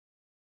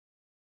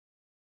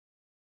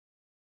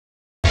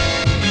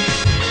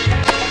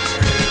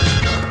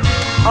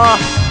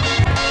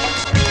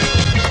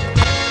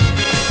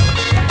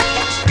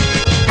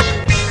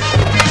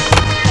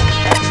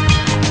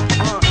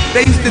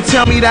They used to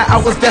tell me that I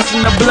was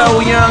destined to blow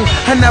young.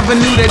 I never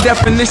knew the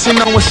definition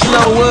on what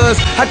slow was.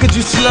 How could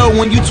you slow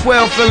when you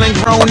 12 feeling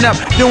grown up?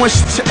 Doing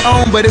shit your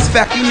own, but it's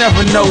fact you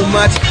never know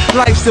much.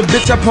 Life's a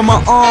bitch, I put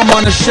my arm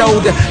on her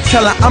shoulder.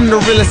 Tell her I'm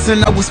the realest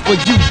and I whisper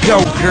you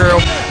go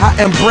girl. I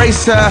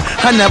embrace her,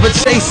 I never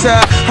chase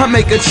her. I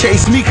make her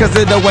chase me cause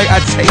of the way I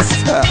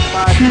taste her.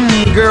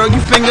 Girl,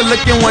 you finger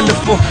looking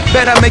wonderful.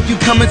 Bet I make you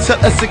come into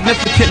a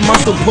significant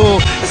muscle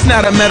pull. It's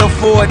not a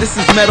metaphor, this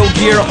is Metal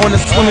Gear on a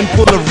swimming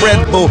pool of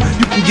Red Bull.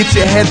 You can get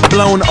your head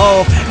blown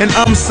off. And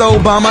I'm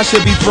so bomb I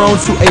should be thrown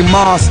to a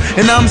mosque.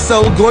 And I'm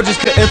so gorgeous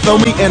couldn't throw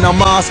me in a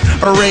mosque.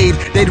 A raid,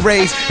 they'd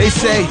rage, they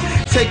say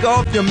take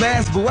off your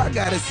mask, boo, I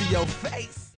gotta see your face.